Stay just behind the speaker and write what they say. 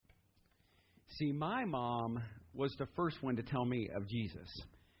See, my mom was the first one to tell me of Jesus.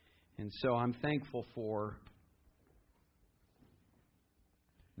 And so I'm thankful for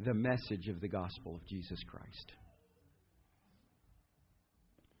the message of the gospel of Jesus Christ.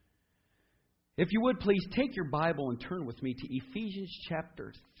 If you would, please take your Bible and turn with me to Ephesians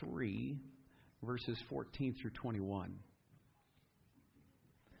chapter 3, verses 14 through 21.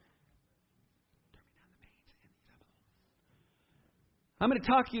 I'm going to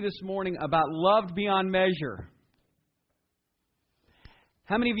talk to you this morning about loved beyond measure.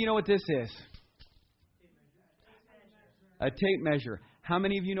 How many of you know what this is? A tape measure. How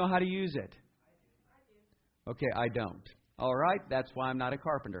many of you know how to use it? Okay, I don't. All right, that's why I'm not a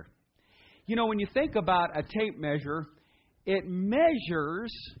carpenter. You know, when you think about a tape measure, it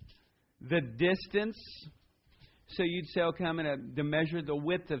measures the distance. So you'd say, okay, I'm going to measure the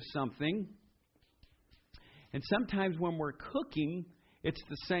width of something. And sometimes when we're cooking, it's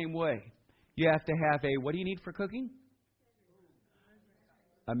the same way. You have to have what do you need for cooking?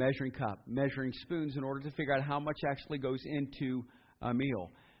 A measuring cup, measuring spoons in order to figure out how much actually goes into a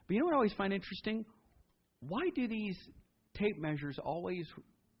meal. But you know what I always find interesting? Why do these tape measures always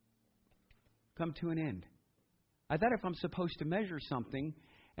come to an end? I thought if I'm supposed to measure something,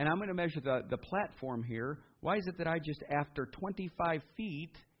 and I'm going to measure the platform here, why is it that I just, after 25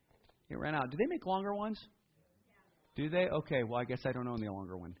 feet, it ran out? Do they make longer ones? Do they? Okay, well, I guess I don't own the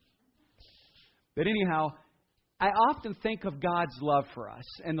longer one. But anyhow, I often think of God's love for us,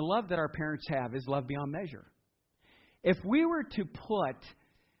 and the love that our parents have is love beyond measure. If we were to put,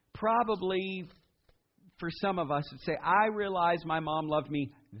 probably for some of us, say, I realize my mom loved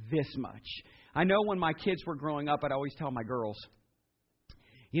me this much. I know when my kids were growing up, I'd always tell my girls,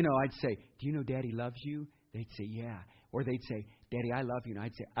 you know, I'd say, do you know Daddy loves you? They'd say, yeah. Or they'd say, Daddy, I love you. And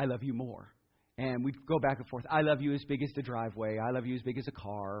I'd say, I love you more. And we'd go back and forth. I love you as big as the driveway. I love you as big as a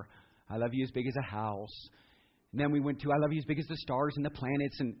car. I love you as big as a house. And then we went to, I love you as big as the stars and the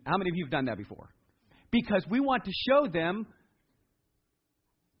planets. And how many of you have done that before? Because we want to show them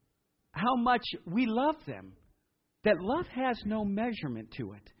how much we love them. That love has no measurement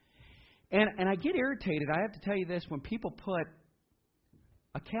to it. And I get irritated, I have to tell you this, when people put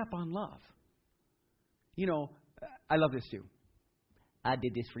a cap on love. You know, I love this too. I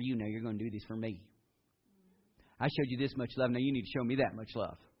did this for you, now you're going to do this for me. I showed you this much love, now you need to show me that much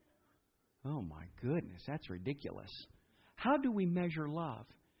love. Oh my goodness, that's ridiculous. How do we measure love?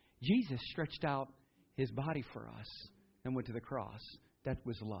 Jesus stretched out His body for us and went to the cross. That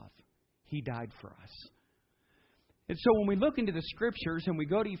was love. He died for us. And so when we look into the Scriptures and we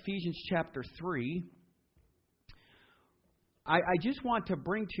go to Ephesians chapter 3, I just want to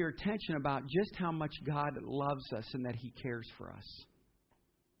bring to your attention about just how much God loves us and that He cares for us.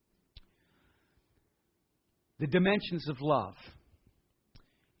 The dimensions of love.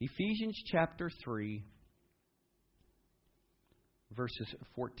 Ephesians chapter 3, verses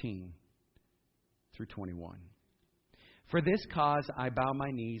 14 through 21. For this cause I bow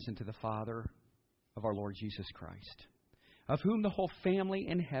my knees unto the Father of our Lord Jesus Christ, of whom the whole family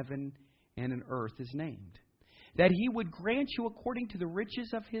in heaven and in earth is named, that He would grant you according to the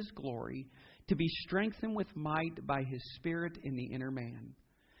riches of His glory to be strengthened with might by His Spirit in the inner man.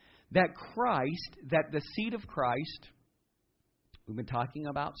 That Christ, that the seed of Christ, we've been talking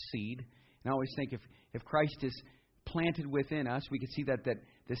about seed, and I always think if Christ is planted within us, we can see that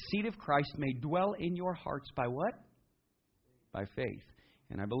the seed of Christ may dwell in your hearts by what? By faith.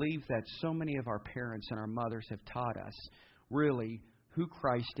 And I believe that so many of our parents and our mothers have taught us really who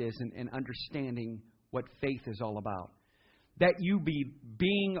Christ is and understanding what faith is all about. That you be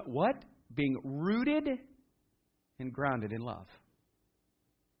being what? Being rooted and grounded in love.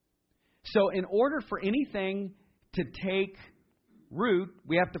 So in order for anything to take root,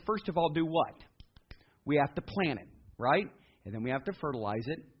 we have to first of all do what? We have to plant it, right? And then we have to fertilize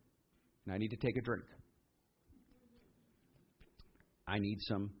it. And I need to take a drink. I need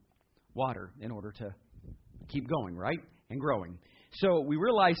some water in order to keep going, right? And growing. So we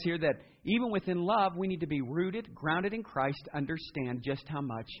realize here that even within love, we need to be rooted, grounded in Christ, understand just how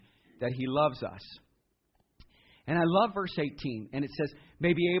much that He loves us. And I love verse 18. And it says,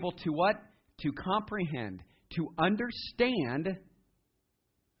 may be able to what? To comprehend, to understand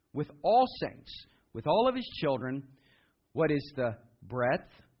with all saints, with all of His children, what is the breadth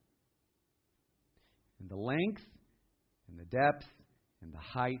and the length and the depth and the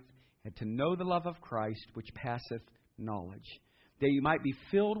height, and to know the love of Christ, which passeth knowledge, that you might be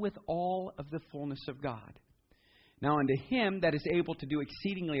filled with all of the fullness of God. Now unto Him that is able to do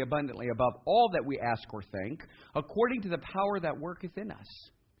exceedingly abundantly above all that we ask or think, according to the power that worketh in us,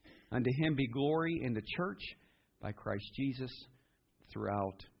 unto Him be glory in the church by Christ Jesus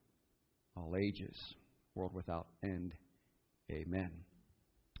throughout all ages, world without end. Amen.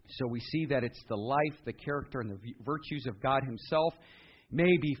 So we see that it's the life, the character, and the virtues of God Himself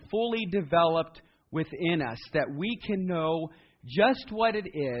may be fully developed within us, that we can know just what it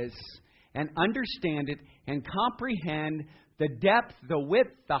is and understand it and comprehend the depth, the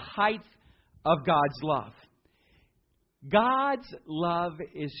width, the height of God's love. God's love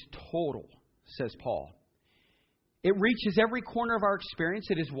is total, says Paul. It reaches every corner of our experience.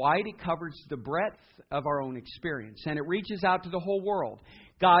 It is wide. It covers the breadth of our own experience. And it reaches out to the whole world.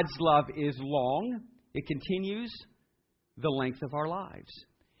 God's love is long. It continues the length of our lives.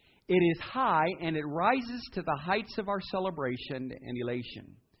 It is high, and it rises to the heights of our celebration and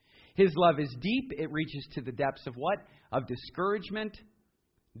elation. His love is deep. It reaches to the depths of what? Of discouragement,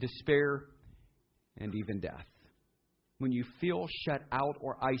 despair, and even death. When you feel shut out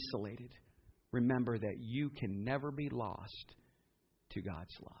or isolated, remember that you can never be lost to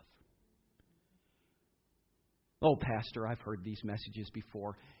God's love. Oh, Pastor, I've heard these messages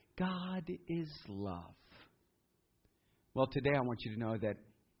before. God is love. Well, today I want you to know that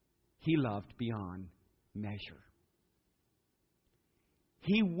He loved beyond measure.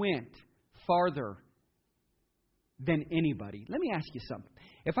 He went farther than anybody. Let me ask you something.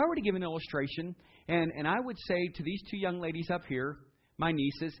 If I were to give an illustration, and I would say to these two young ladies up here, my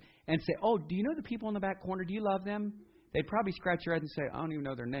nieces, and say, oh, do you know the people in the back corner? Do you love them? They'd probably scratch their head and say, I don't even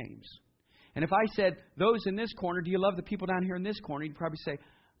know their names. And if I said, those in this corner, do you love the people down here in this corner? You'd probably say,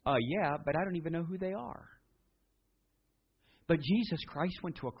 yeah, but I don't even know who they are. But Jesus Christ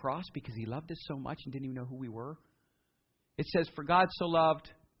went to a cross because He loved us so much and didn't even know who we were. It says, for God so loved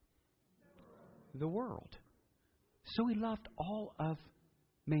the world. So He loved all of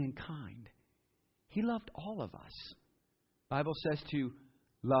mankind. He loved all of us. The Bible says to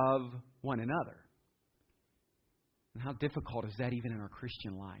love one another. And how difficult is that even in our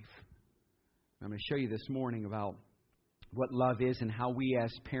Christian life? I'm going to show you this morning about what love is and how we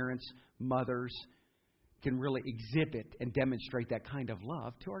as parents, mothers, can really exhibit and demonstrate that kind of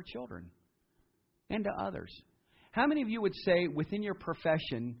love to our children and to others. How many of you would say within your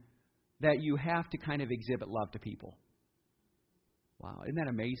profession that you have to kind of exhibit love to people? Wow, isn't that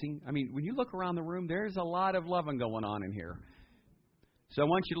amazing? I mean, when you look around the room, there's a lot of loving going on in here. So I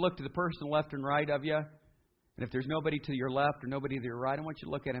want you to look to the person left and right of you. And if there's nobody to your left or nobody to your right, I want you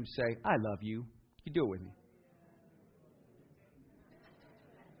to look at him and say, I love you. You do it with me.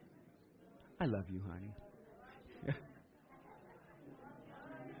 I love you, honey.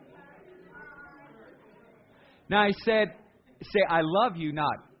 Now I said, say, I love you,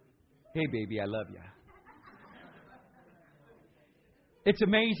 not, hey, baby, I love you. It's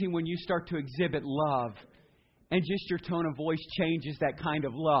amazing when you start to exhibit love and just your tone of voice changes that kind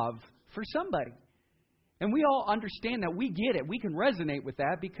of love for somebody. And we all understand that. We get it. We can resonate with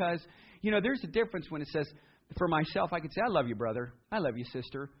that because, there's a difference when it says, for myself, I could say, I love you, brother. I love you,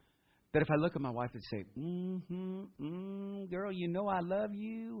 sister. But if I look at my wife and say, girl, you know I love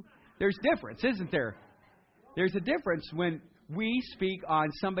you. There's difference, isn't there? There's a difference when we speak on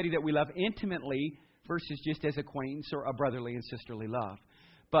somebody that we love intimately versus just as acquaintance or a brotherly and sisterly love.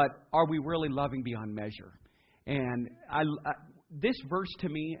 But are we really loving beyond measure? And this verse to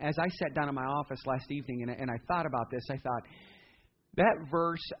me, as I sat down in my office last evening and I thought about this, I thought, that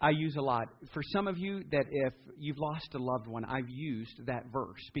verse I use a lot. For some of you, that if you've lost a loved one, I've used that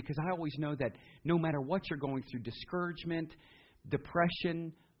verse because I always know that no matter what you're going through, discouragement,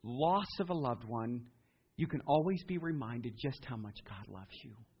 depression, loss of a loved one, you can always be reminded just how much God loves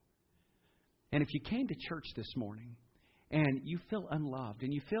you. And if you came to church this morning and you feel unloved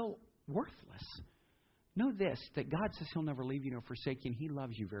and you feel worthless, know this, that God says He'll never leave you nor forsake you, and He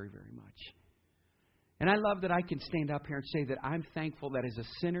loves you very, very much. And I love that I can stand up here and say that I'm thankful that as a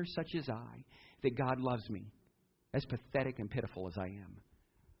sinner such as I, that God loves me, as pathetic and pitiful as I am.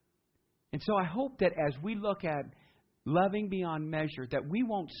 And so I hope that as we look at loving beyond measure, that we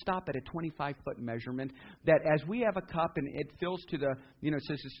won't stop at a 25-foot measurement, that as we have a cup and it fills to the, it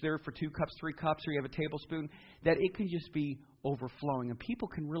says it's there for 2 cups, 3 cups, or you have a tablespoon, that it can just be overflowing. And people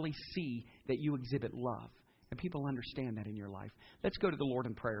can really see that you exhibit love. And people understand that in your life. Let's go to the Lord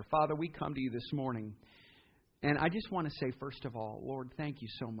in prayer. Father, we come to you this morning. And I just want to say, first of all, Lord, thank you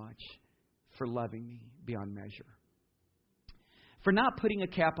so much for loving me beyond measure. For not putting a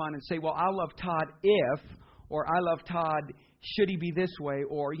cap on and say, well, I love Todd if, or I love Todd should he be this way,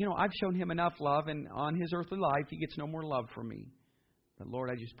 or, I've shown him enough love and on his earthly life he gets no more love from me. But Lord,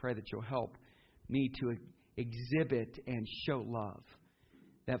 I just pray that you'll help me to exhibit and show love.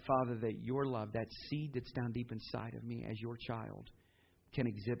 That, Father, that your love, that seed that's down deep inside of me as your child, can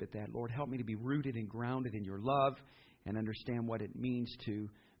exhibit that. Lord, help me to be rooted and grounded in your love and understand what it means to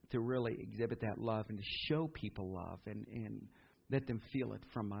to really exhibit that love and to show people love and let them feel it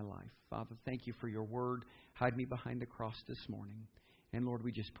from my life. Father, thank you for your word. Hide me behind the cross this morning. And Lord,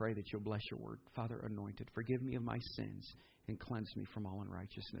 we just pray that you'll bless your word. Father, anointed, forgive me of my sins and cleanse me from all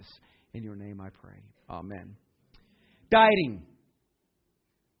unrighteousness. In your name I pray. Amen. Dieting.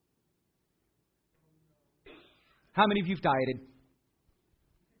 How many of you have dieted?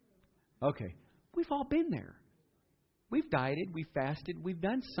 Okay. We've all been there. We've dieted, we've fasted, we've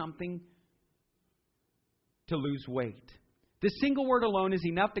done something to lose weight. The single word alone is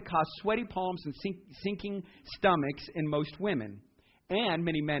enough to cause sweaty palms and sinking stomachs in most women, and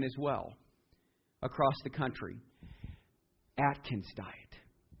many men as well, across the country. Atkins diet,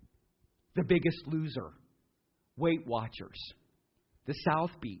 The Biggest Loser, Weight Watchers, the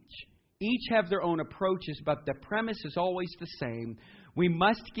South Beach. Each have their own approaches, but the premise is always the same. We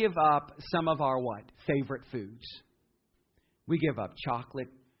must give up some of our what? Favorite foods. We give up chocolate,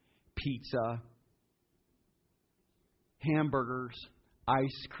 pizza, hamburgers,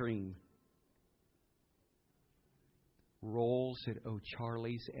 ice cream, rolls at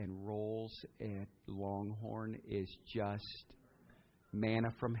O'Charlie's and rolls at Longhorn is just manna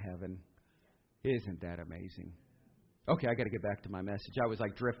from heaven. Isn't that amazing? Okay, I got to get back to my message. I was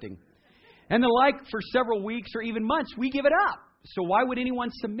like drifting. And the like, for several weeks or even months, we give it up. So why would anyone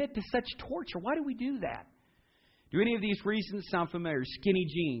submit to such torture? Why do we do that? Do any of these reasons sound familiar? Skinny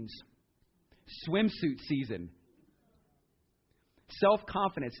jeans, swimsuit season,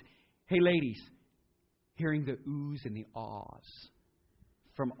 self-confidence. Hey, ladies, hearing the oohs and the ahs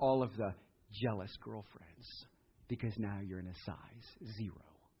from all of the jealous girlfriends because now you're in a size 0.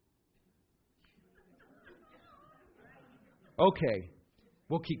 Okay,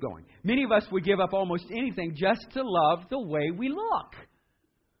 we'll keep going. Many of us would give up almost anything just to love the way we look.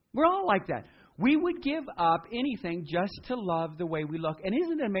 We're all like that. We would give up anything just to love the way we look. And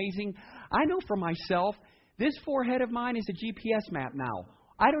isn't it amazing? I know for myself, this forehead of mine is a GPS map now.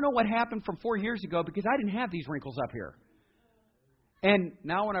 I don't know what happened from 4 years ago because I didn't have these wrinkles up here. And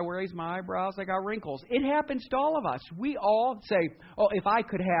now when I raise my eyebrows, I got wrinkles. It happens to all of us. We all say, oh, if I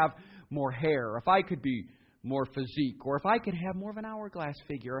could have more hair, if I could be more physique, or if I could have more of an hourglass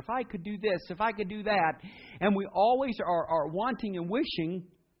figure, if I could do this, if I could do that. And we always are wanting and wishing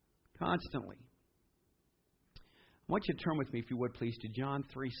constantly. I want you to turn with me, if you would, please, to John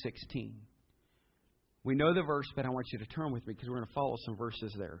 3:16. We know the verse, but I want you to turn with me because we're going to follow some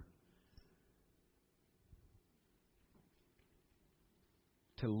verses there.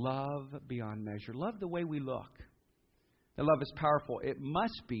 To love beyond measure. Love the way we look. That love is powerful. It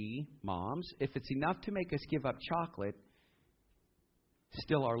must be, moms, if it's enough to make us give up chocolate,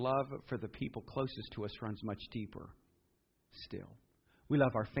 still our love for the people closest to us runs much deeper. Still. We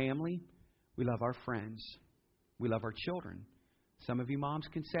love our family. We love our friends. We love our children. Some of you moms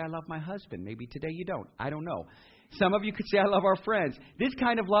can say, I love my husband. Maybe today you don't. I don't know. Some of you could say, I love our friends. This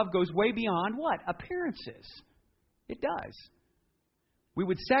kind of love goes way beyond what? Appearances. It does. We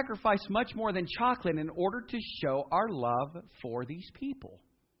would sacrifice much more than chocolate in order to show our love for these people.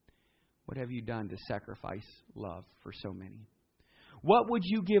 What have you done to sacrifice love for so many? What would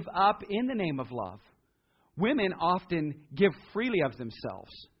you give up in the name of love? Women often give freely of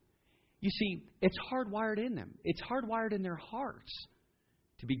themselves. You see, it's hardwired in them. It's hardwired in their hearts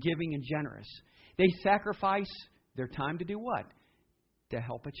to be giving and generous. They sacrifice their time to do what? To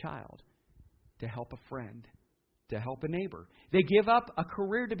help a child, to help a friend, to help a neighbor. They give up a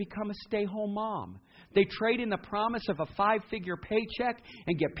career to become a stay-home mom. They trade in the promise of a 5-figure paycheck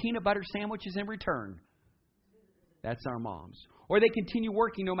and get peanut butter sandwiches in return. That's our moms. Or they continue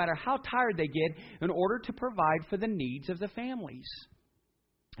working no matter how tired they get in order to provide for the needs of the families.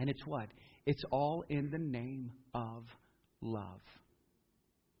 And it's what? It's all in the name of love.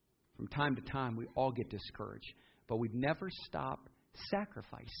 From time to time, we all get discouraged, but we never stop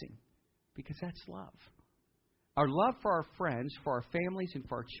sacrificing because that's love. Our love for our friends, for our families, and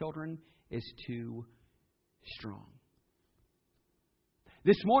for our children is too strong.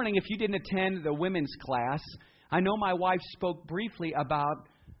 This morning, if you didn't attend the women's class, I know my wife spoke briefly about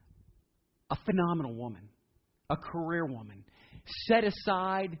a phenomenal woman, a career woman, set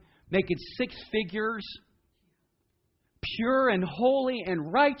aside, making 6 figures, pure and holy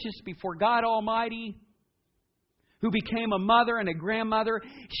and righteous before God Almighty, who became a mother and a grandmother.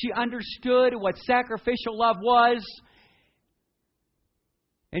 She understood what sacrificial love was,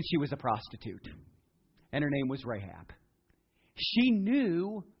 and she was a prostitute. And her name was Rahab. She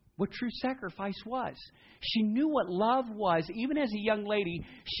knew what true sacrifice was. She knew what love was. Even as a young lady,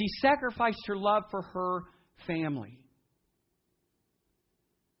 she sacrificed her love for her family.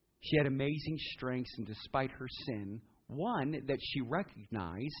 She had amazing strengths, and despite her sin, one that she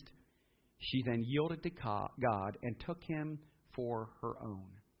recognized, she then yielded to God and took him for her own.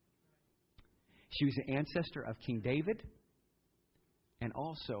 She was an ancestor of King David and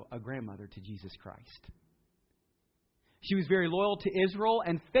also a grandmother to Jesus Christ. She was very loyal to Israel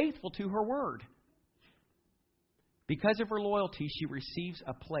and faithful to her word. Because of her loyalty, she receives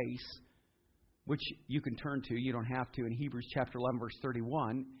a place which you can turn to, you don't have to, in Hebrews chapter 11, verse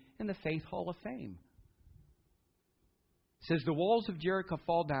 31, in the Faith Hall of Fame. It says, the walls of Jericho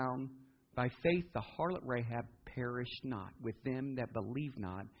fall down. By faith the harlot Rahab perished not with them that believed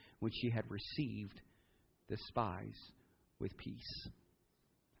not when she had received the spies with peace.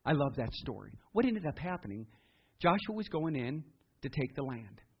 I love that story. What ended up happening? Joshua was going in to take the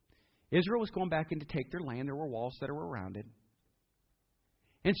land. Israel was going back in to take their land. There were walls that were around it.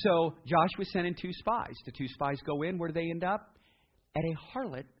 And so Joshua sent in 2 spies. The 2 spies go in. Where do they end up? At a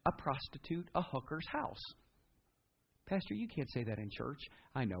harlot, a prostitute, a hooker's house. Pastor, you can't say that in church.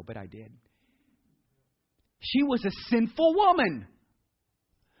 I know, but I did. She was a sinful woman.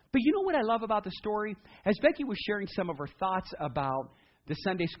 But you know what I love about the story? As Becky was sharing some of her thoughts about the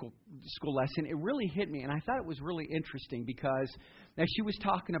Sunday school lesson, it really hit me. And I thought it was really interesting because as she was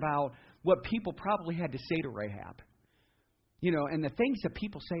talking about what people probably had to say to Rahab, you know, and the things that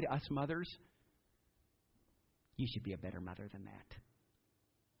people say to us mothers, you should be a better mother than that.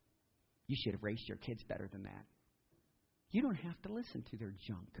 You should have raised your kids better than that. You don't have to listen to their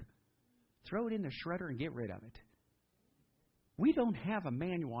junk. Throw it in the shredder and get rid of it. We don't have a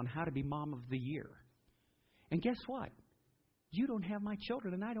manual on how to be mom of the year. And guess what? You don't have my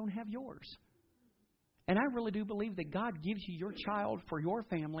children and I don't have yours. And I really do believe that God gives you your child for your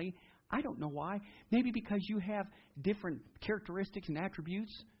family. I don't know why. Maybe because you have different characteristics and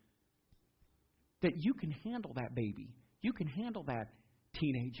attributes that you can handle that baby. You can handle that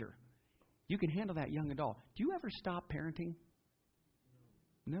teenager. You can handle that young adult. Do you ever stop parenting?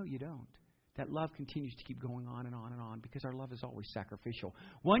 No, you don't. That love continues to keep going on and on and on because our love is always sacrificial.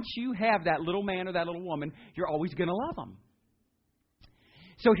 Once you have that little man or that little woman, you're always going to love them.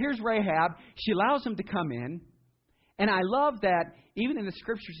 So here's Rahab. She allows them to come in. And I love that even in the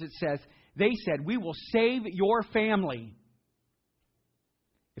scriptures it says, they said, we will save your family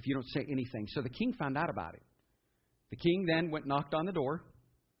if you don't say anything. So the king found out about it. The king then went and knocked on the door.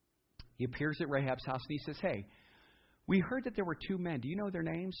 He appears at Rahab's house and he says, hey, we heard that there were 2 men. Do you know their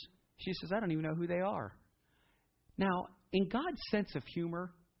names? She says, I don't even know who they are. Now, in God's sense of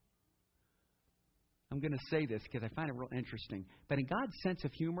humor, I'm going to say this because I find it real interesting. But in God's sense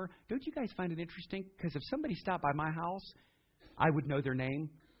of humor, don't you guys find it interesting? Because if somebody stopped by my house, I would know their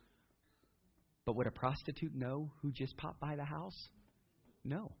name. But would a prostitute know who just popped by the house?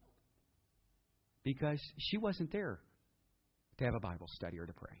 No. Because she wasn't there to have a Bible study or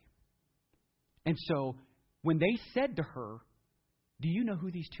to pray. And so when they said to her, do you know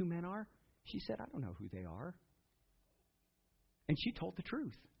who these 2 men are? She said, I don't know who they are. And she told the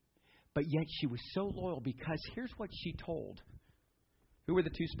truth. But yet she was so loyal because here's what she told. Who were the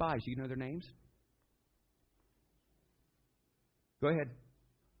 2 spies? Do you know their names? Go ahead.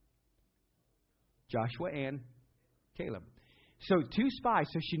 Joshua and Caleb. So 2 spies,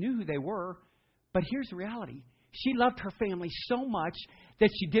 so she knew who they were. But here's the reality. She loved her family so much that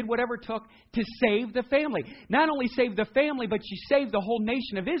she did whatever it took to save the family. Not only save the family, but she saved the whole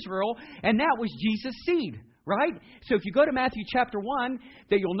nation of Israel, and that was Jesus' seed, right? So if you go to Matthew chapter 1,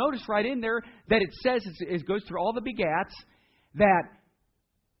 that you'll notice right in there that it says, it goes through all the begats, that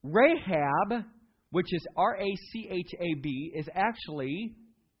Rahab, which is R-A-C-H-A-B, is actually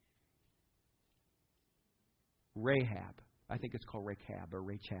Rahab. I think it's called Rechab or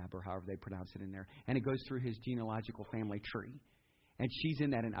Rachab or however they pronounce it in there. And it goes through his genealogical family tree. And she's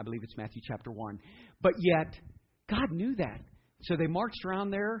in that, and I believe it's Matthew chapter 1. But yet, God knew that. So they marched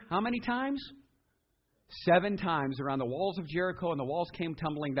around there how many times? 7 times around the walls of Jericho, and the walls came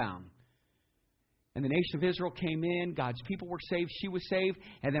tumbling down. And the nation of Israel came in. God's people were saved. She was saved.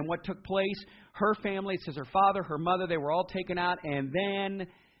 And then what took place? Her family, it says her father, her mother, they were all taken out. And then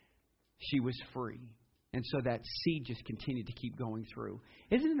she was free. And so that seed just continued to keep going through.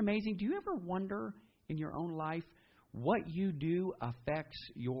 Isn't it amazing? Do you ever wonder in your own life what you do affects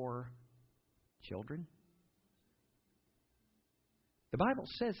your children? The Bible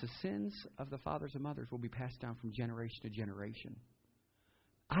says the sins of the fathers and mothers will be passed down from generation to generation.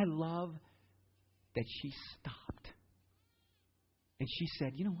 I love that she stopped. And she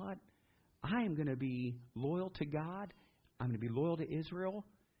said, you know what? I am going to be loyal to God. I'm going to be loyal to Israel.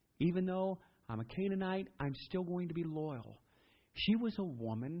 Even though I'm a Canaanite, I'm still going to be loyal. She was a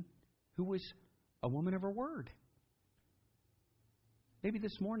woman who was a woman of her word. Maybe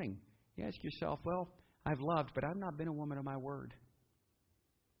this morning you ask yourself, well, I've loved, but I've not been a woman of my word.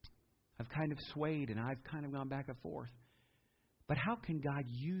 I've kind of swayed and I've kind of gone back and forth. But how can God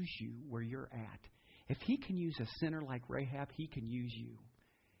use you where you're at? If He can use a sinner like Rahab, He can use you.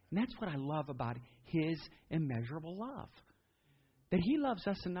 And that's what I love about His immeasurable love. That He loves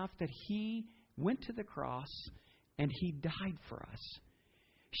us enough that He went to the cross and He died for us.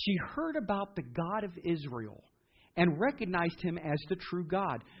 She heard about the God of Israel and recognized Him as the true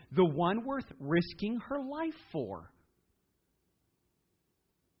God, the one worth risking her life for.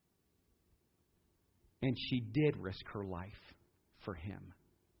 And she did risk her life for Him.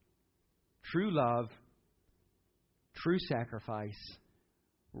 True love, true sacrifice,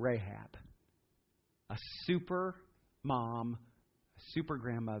 Rahab. A super mom, a super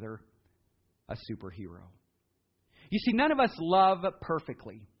grandmother, a superhero. You see, none of us love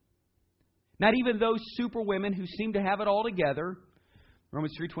perfectly. Not even those super women who seem to have it all together.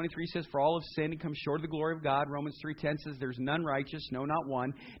 Romans 3:23 says, for all have sinned and come short of the glory of God. Romans 3:10 says, there's none righteous, no, not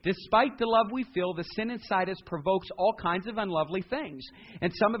one. Despite the love we feel, the sin inside us provokes all kinds of unlovely things.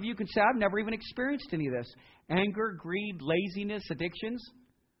 And some of you can say, I've never even experienced any of this. Anger, greed, laziness, addictions.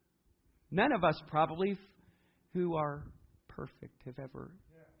 None of us probably who are perfect have ever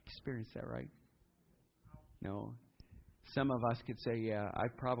experienced that, right? No. Some of us could say, yeah,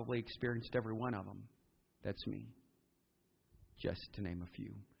 I've probably experienced every one of them. That's me. Just to name a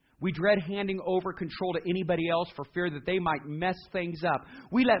few. We dread handing over control to anybody else for fear that they might mess things up.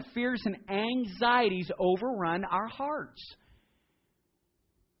 We let fears and anxieties overrun our hearts.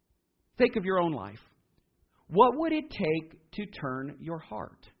 Think of your own life. What would it take to turn your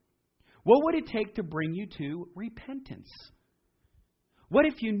heart? What would it take to bring you to repentance? What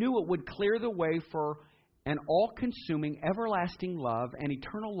if you knew it would clear the way for an all-consuming, everlasting love and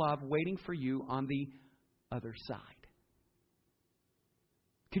eternal love waiting for you on the other side?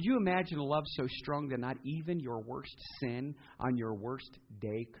 Could you imagine a love so strong that not even your worst sin on your worst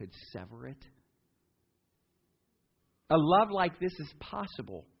day could sever it? A love like this is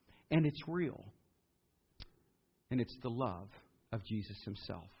possible, and it's real. And it's the love of Jesus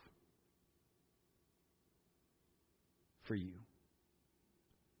Himself for you.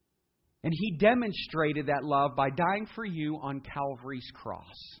 And He demonstrated that love by dying for you on Calvary's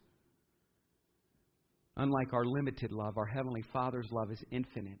cross. Unlike our limited love, our Heavenly Father's love is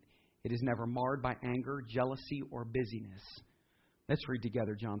infinite. It is never marred by anger, jealousy, or busyness. Let's read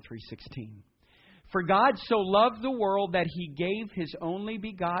together John 3:16. For God so loved the world that He gave His only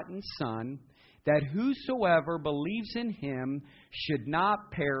begotten Son, that whosoever believes in Him should not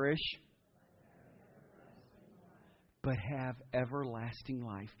perish, but have everlasting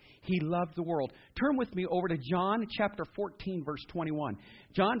life. He loved the world. Turn with me over to John chapter 14, verse 21.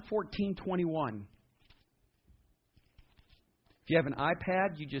 John 14:21. If you have an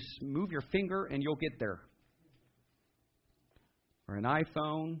iPad, you just move your finger and you'll get there. Or an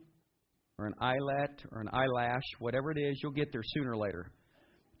iPhone, or an eyelet, or an eyelash, whatever it is, you'll get there sooner or later.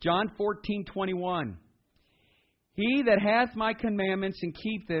 John 14:21. He that hath my commandments and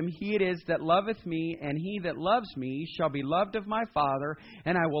keep them, he it is that loveth me, and he that loves me shall be loved of my Father,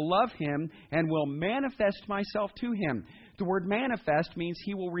 and I will love him, and will manifest myself to him. The word manifest means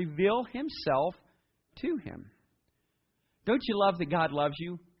He will reveal Himself to him. Don't you love that God loves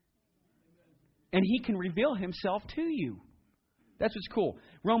you? And He can reveal Himself to you. That's what's cool.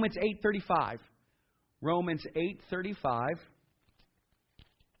 Romans 8:35. Romans 8:35.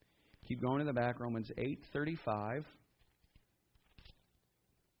 Keep going to the back. Romans 8:35.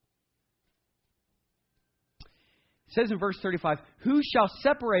 It says in verse 35, who shall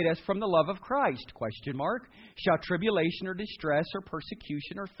separate us from the love of Christ? ? Shall tribulation or distress or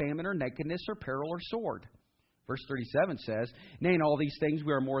persecution or famine or nakedness or peril or sword? Verse 37 says, nay, in all these things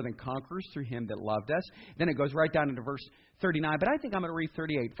we are more than conquerors through Him that loved us. Then it goes right down into verse 39. But I think I'm going to read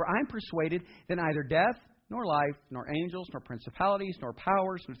 38. For I am persuaded that neither death, nor life, nor angels, nor principalities, nor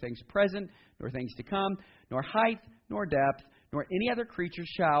powers, nor things present, nor things to come, nor height, nor depth, nor any other creature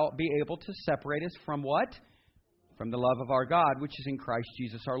shall be able to separate us from what? From the love of our God, which is in Christ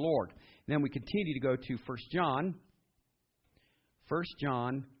Jesus our Lord. And then we continue to go to 1 John. 1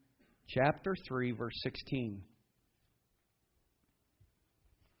 John chapter 3, verse 16.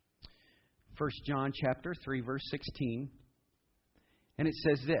 1 John chapter 3, verse 16. And it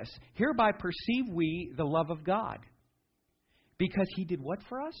says this, hereby perceive we the love of God, because He did what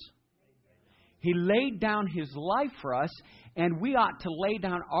for us? He laid down His life for us, and we ought to lay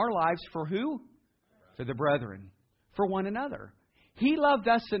down our lives for who? For the brethren, for one another. He loved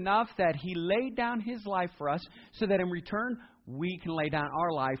us enough that He laid down His life for us, so that in return we can lay down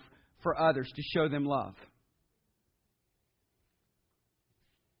our life for others to show them love.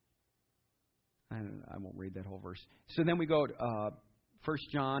 I won't read that whole verse. So then we go to 1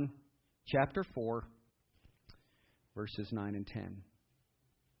 John chapter 4, verses 9 and 10.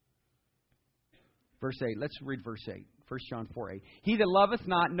 Verse 8. Let's read verse 8. 1 John 4, 8. He that loveth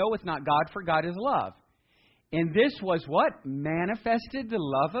not knoweth not God, for God is love. And this was what? Manifested the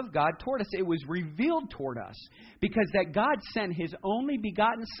love of God toward us. It was revealed toward us. Because that God sent His only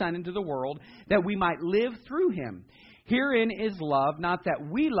begotten Son into the world that we might live through Him. Herein is love, not that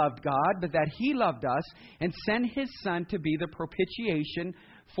we loved God, but that He loved us and sent His Son to be the propitiation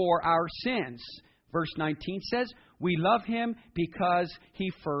for our sins. Verse 19 says, we love Him because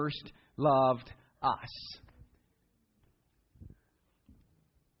He first loved us.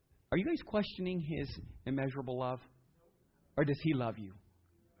 Are you guys questioning His immeasurable love? Or does He love you?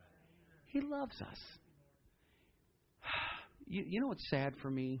 He loves us. You know what's sad for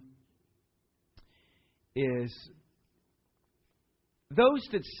me? Is those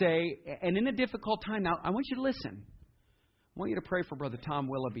that say, and in a difficult time, now I want you to listen. I want you to pray for Brother Tom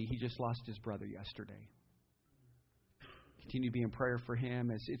Willoughby. He just lost his brother yesterday. Continue to be in prayer for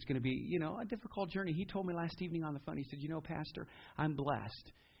him as it's going to be, a difficult journey. He told me last evening on the phone, he said, Pastor, I'm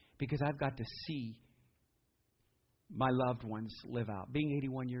blessed because I've got to see my loved ones live out. Being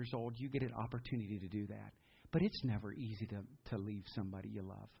 81 years old, you get an opportunity to do that. But it's never easy to leave somebody you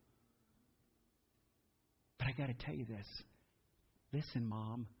love. But I got to tell you this. Listen,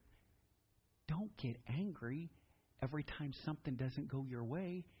 Mom, don't get angry every time something doesn't go your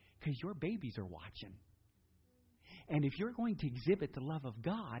way because your babies are watching. And if you're going to exhibit the love of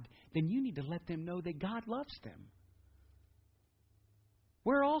God, then you need to let them know that God loves them.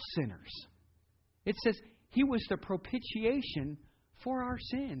 We're all sinners. It says He was the propitiation for our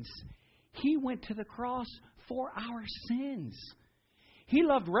sins. He went to the cross for our sins. He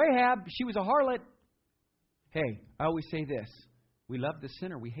loved Rahab. She was a harlot. Hey, I always say this. We love the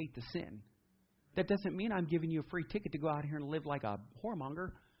sinner. We hate the sin. That doesn't mean I'm giving you a free ticket to go out here and live like a whoremonger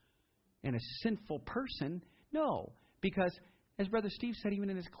and a sinful person. No, because as Brother Steve said, even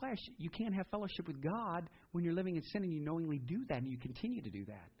in his class, you can't have fellowship with God when you're living in sin and you knowingly do that and you continue to do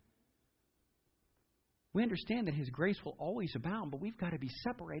that. We understand that His grace will always abound, but we've got to be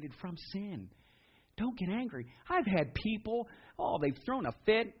separated from sin. Don't get angry. I've had people, they've thrown a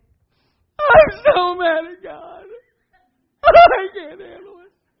fit. I'm so mad at God. I can't handle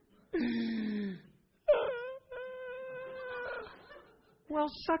it. Well,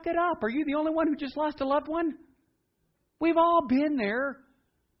 suck it up. Are you the only one who just lost a loved one? We've all been there.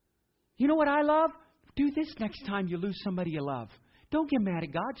 You know what I love? Do this next time you lose somebody you love. Don't get mad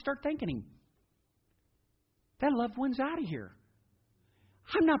at God. Start thanking Him. That loved one's out of here.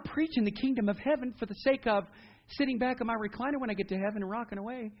 I'm not preaching the kingdom of heaven for the sake of sitting back in my recliner when I get to heaven and rocking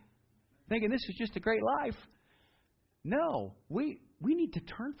away, thinking this is just a great life. No, we need to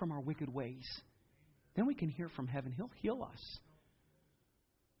turn from our wicked ways. Then we can hear from heaven. He'll heal us.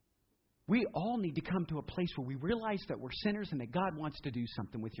 We all need to come to a place where we realize that we're sinners and that God wants to do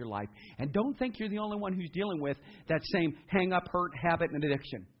something with your life. And don't think you're the only one who's dealing with that same hang-up, hurt, habit, and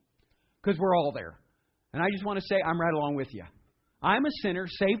addiction. Because we're all there. And I just want to say I'm right along with you. I'm a sinner,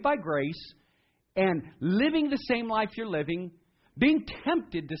 saved by grace, and living the same life you're living, being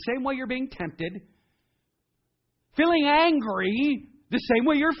tempted the same way you're being tempted, feeling angry the same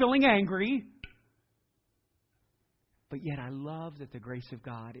way you're feeling angry. But yet I love that the grace of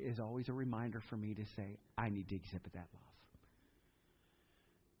God is always a reminder for me to say, I need to exhibit that love.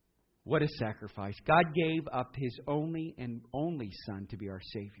 What a sacrifice. God gave up His only Son to be our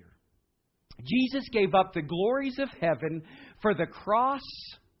Savior. Jesus gave up the glories of heaven for the cross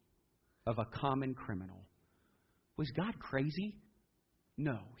of a common criminal. Was God crazy?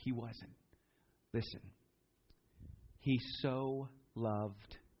 No, He wasn't. Listen. He so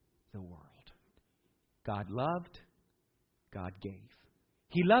loved the world. God loved, God gave.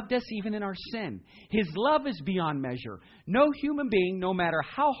 He loved us even in our sin. His love is beyond measure. No human being, no matter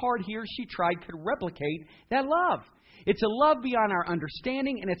how hard he or she tried, could replicate that love. It's a love beyond our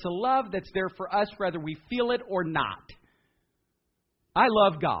understanding, and it's a love that's there for us whether we feel it or not. I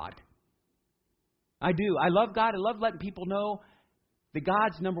love God. I do. I love God. I love letting people know that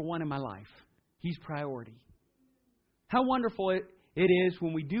God's number one in my life. He's priority. How wonderful it is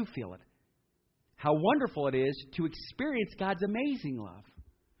when we do feel it. How wonderful it is to experience God's amazing love.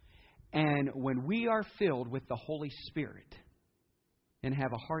 And when we are filled with the Holy Spirit and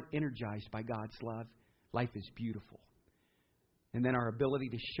have a heart energized by God's love, life is beautiful. And then our ability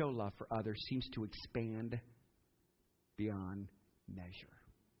to show love for others seems to expand beyond measure.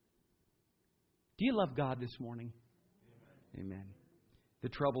 Do you love God this morning? Amen. The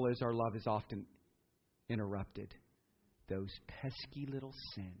trouble is our love is often interrupted. Those pesky little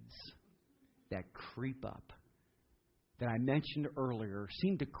sins. that creep up, that I mentioned earlier,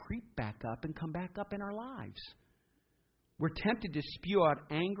 seem to creep back up and come back up in our lives. We're tempted to spew out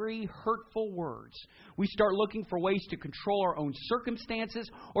angry, hurtful words. We start looking for ways to control our own circumstances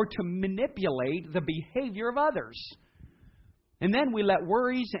or to manipulate the behavior of others. And then we let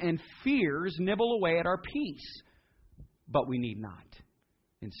worries and fears nibble away at our peace. But we need not.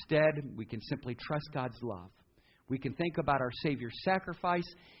 Instead, we can simply trust God's love. We can think about our Savior's sacrifice,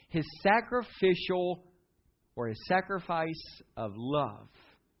 His sacrificial or His sacrifice of love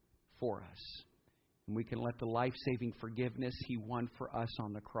for us. And we can let the life-saving forgiveness He won for us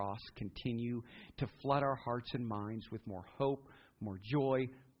on the cross continue to flood our hearts and minds with more hope, more joy,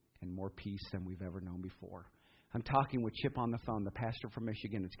 and more peace than we've ever known before. I'm talking with Chip on the phone, the pastor from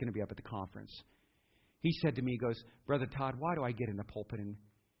Michigan that's going to be up at the conference. He said to me, he goes, Brother Todd, why do I get in the pulpit and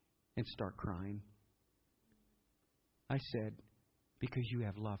start crying? I said, because you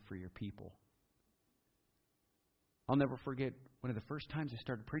have love for your people. I'll never forget one of the first times I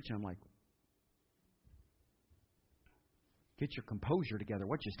started preaching, I'm like, get your composure together.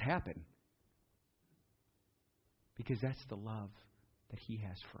 What just happened? Because that's the love that He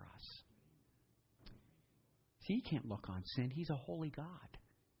has for us. See, He can't look on sin. He's a holy God.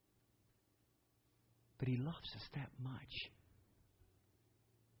 But He loves us that much.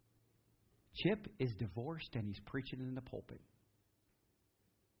 Chip is divorced and he's preaching in the pulpit.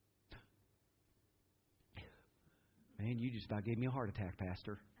 Man, you just about gave me a heart attack,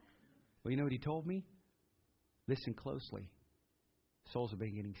 Pastor. Well, you know what he told me? Listen closely. Souls have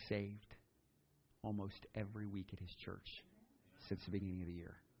been getting saved almost every week at his church since the beginning of the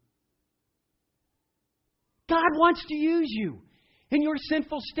year. God wants to use you in your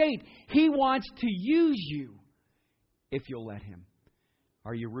sinful state. He wants to use you if you'll let Him.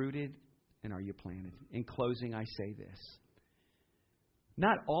 Are you rooted and are you planted? In closing, I say this.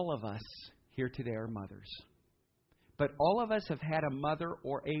 Not all of us here today are mothers, but all of us have had a mother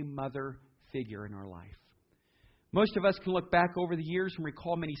or a mother figure in our life. Most of us can look back over the years and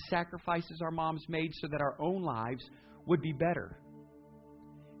recall many sacrifices our moms made so that our own lives would be better.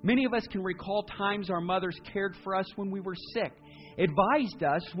 Many of us can recall times our mothers cared for us when we were sick, advised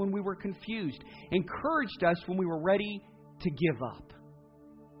us when we were confused, encouraged us when we were ready to give up.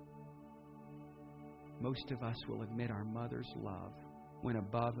 Most of us will admit our mother's love went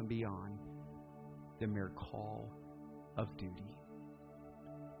above and beyond the mere call of duty.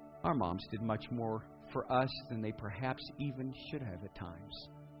 Our moms did much more for us than they perhaps even should have at times.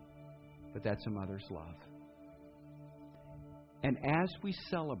 But that's a mother's love. And as we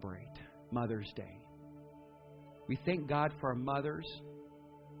celebrate Mother's Day, we thank God for our mothers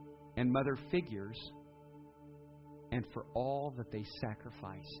and mother figures and for all that they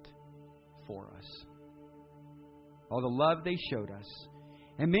sacrificed for us. All the love they showed us.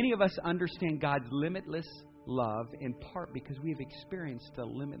 And many of us understand God's limitless love in part because we have experienced the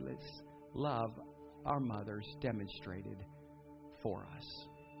limitless love our mothers demonstrated for us.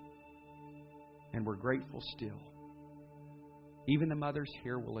 And we're grateful still. Even the mothers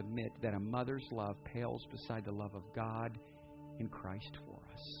here will admit that a mother's love pales beside the love of God in Christ for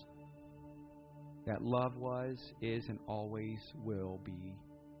us. That love was, is, and always will be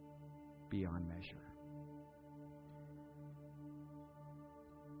beyond measure.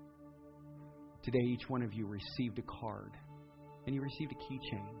 Today, each one of you received a card and you received a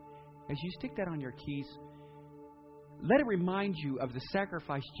keychain. As you stick that on your keys, let it remind you of the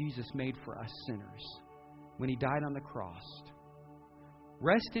sacrifice Jesus made for us sinners when He died on the cross.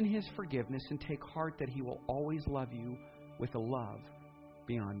 Rest in His forgiveness and take heart that He will always love you with a love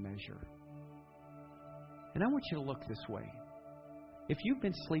beyond measure. And I want you to look this way. If you've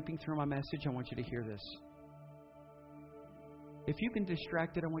been sleeping through my message, I want you to hear this. If you've been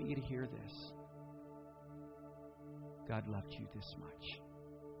distracted, I want you to hear this. God loved you this much.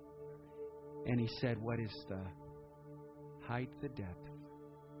 And He said, what is the height, the depth?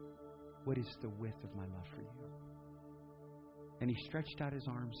 What is the width of my love for you? And He stretched out His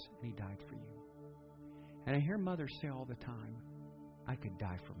arms and He died for you. And I hear mothers say all the time, I could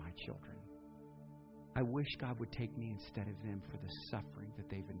die for my children. I wish God would take me instead of them for the suffering that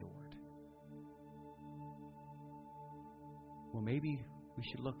they've endured. Well, maybe we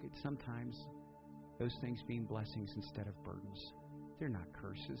should look at sometimes those things being blessings instead of burdens. They're not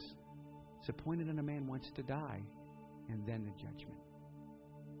curses. It's appointed that a man wants to die, and then the judgment.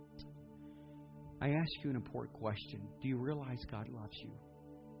 I ask you an important question. Do you realize God loves you?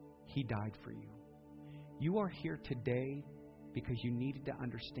 He died for you. You are here today because you needed to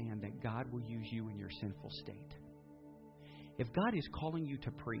understand that God will use you in your sinful state. If God is calling you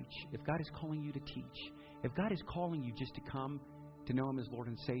to preach, if God is calling you to teach, if God is calling you just to come to know Him as Lord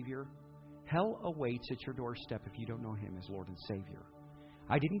and Savior, Hell awaits at your doorstep if you don't know Him as Lord and Savior.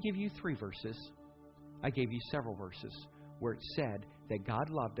 I didn't give you 3 verses. I gave you several verses where it said that God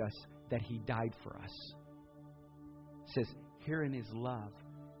loved us, that He died for us. It says, herein is love.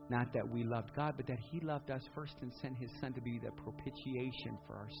 Not that we loved God, but that He loved us first and sent His Son to be the propitiation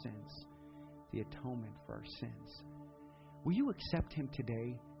for our sins, the atonement for our sins. Will you accept Him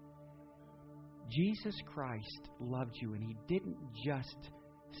today? Jesus Christ loved you, and He didn't just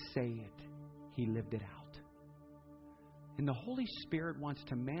say it. He lived it out. And the Holy Spirit wants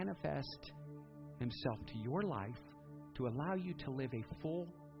to manifest Himself to your life to allow you to live a full,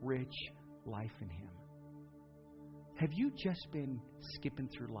 rich life in Him. Have you just been skipping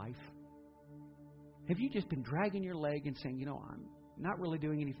through life? Have you just been dragging your leg and saying, I'm not really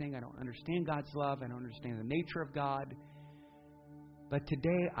doing anything. I don't understand God's love. I don't understand the nature of God. But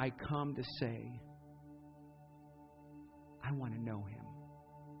today I come to say, I want to know Him.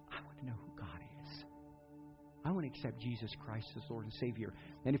 I want to know who God is. I want to accept Jesus Christ as Lord and Savior.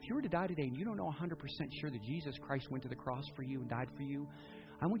 And if you were to die today and you don't know 100% sure that Jesus Christ went to the cross for you and died for you,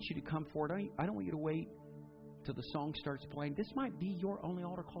 I want you to come forward. I don't want you to wait till the song starts playing. This might be your only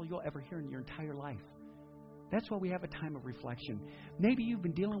altar call you'll ever hear in your entire life. That's why we have a time of reflection. Maybe you've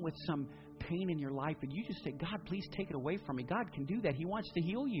been dealing with some pain in your life and you just say, God, please take it away from me. God can do that. He wants to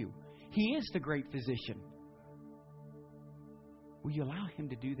heal you. He is the great physician. Will you allow Him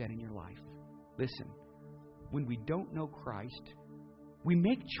to do that in your life? Listen, when we don't know Christ, we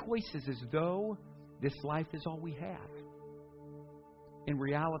make choices as though this life is all we have. In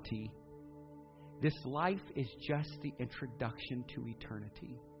reality, this life is just the introduction to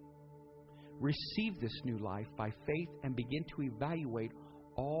eternity. Receive this new life by faith and begin to evaluate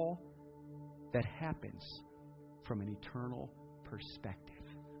all that happens from an eternal perspective.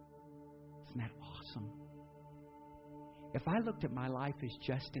 Isn't that awesome? If I looked at my life as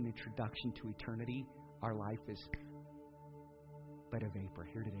just an introduction to eternity, our life is but a vapor,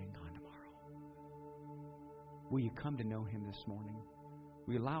 here today and gone tomorrow. Will you come to know Him this morning?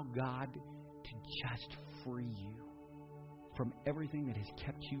 Will you allow God to just free you from everything that has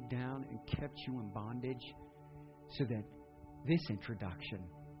kept you down and kept you in bondage, so that this introduction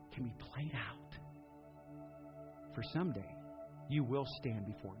can be played out? For someday, you will stand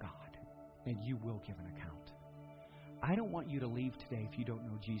before God and you will give an account. I don't want you to leave today if you don't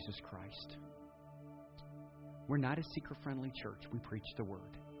know Jesus Christ. We're not a seeker-friendly church. We preach the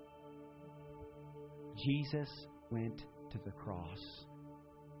Word. Jesus went to the cross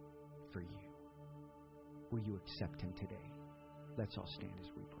for you. Will you accept Him today? Let's all stand as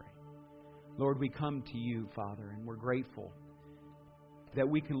we pray. Lord, we come to You, Father, and we're grateful that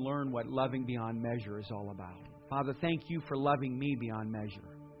we can learn what loving beyond measure is all about. Father, thank You for loving me beyond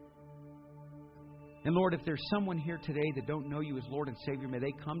measure. And Lord, if there's someone here today that don't know You as Lord and Savior, may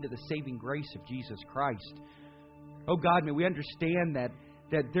they come to the saving grace of Jesus Christ. Oh God, may we understand that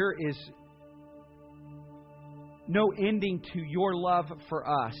there is no ending to Your love for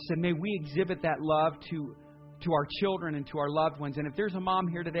us. And may we exhibit that love to our children and to our loved ones. And if there's a mom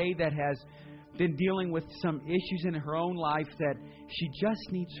here today that has been dealing with some issues in her own life that she just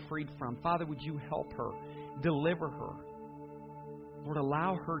needs freed from, Father, would You help her, deliver her? Lord,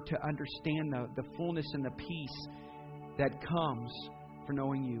 allow her to understand the fullness and the peace that comes for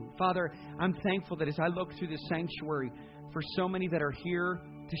knowing You. Father, I'm thankful that as I look through this sanctuary, for so many that are here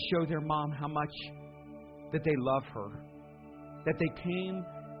to show their mom how much that they love her, that they came,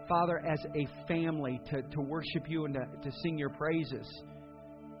 Father, as a family to worship You and to sing Your praises.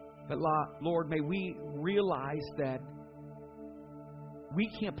 But Lord, may we realize that we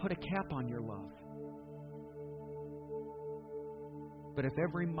can't put a cap on Your love. But if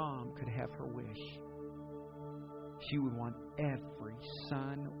every mom could have her wish, she would want every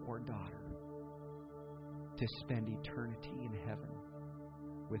son or daughter to spend eternity in heaven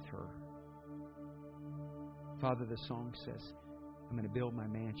with her. Father, the song says, I'm going to build my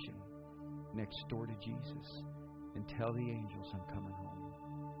mansion next door to Jesus and tell the angels I'm coming home.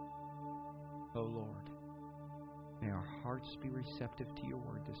 Oh Lord, may our hearts be receptive to Your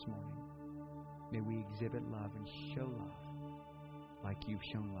word this morning. May we exhibit love and show love like You've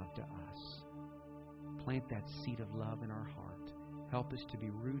shown love to us. Plant that seed of love in our heart. Help us to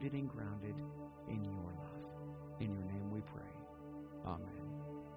be rooted and grounded in Your love. In Your name we pray. Amen.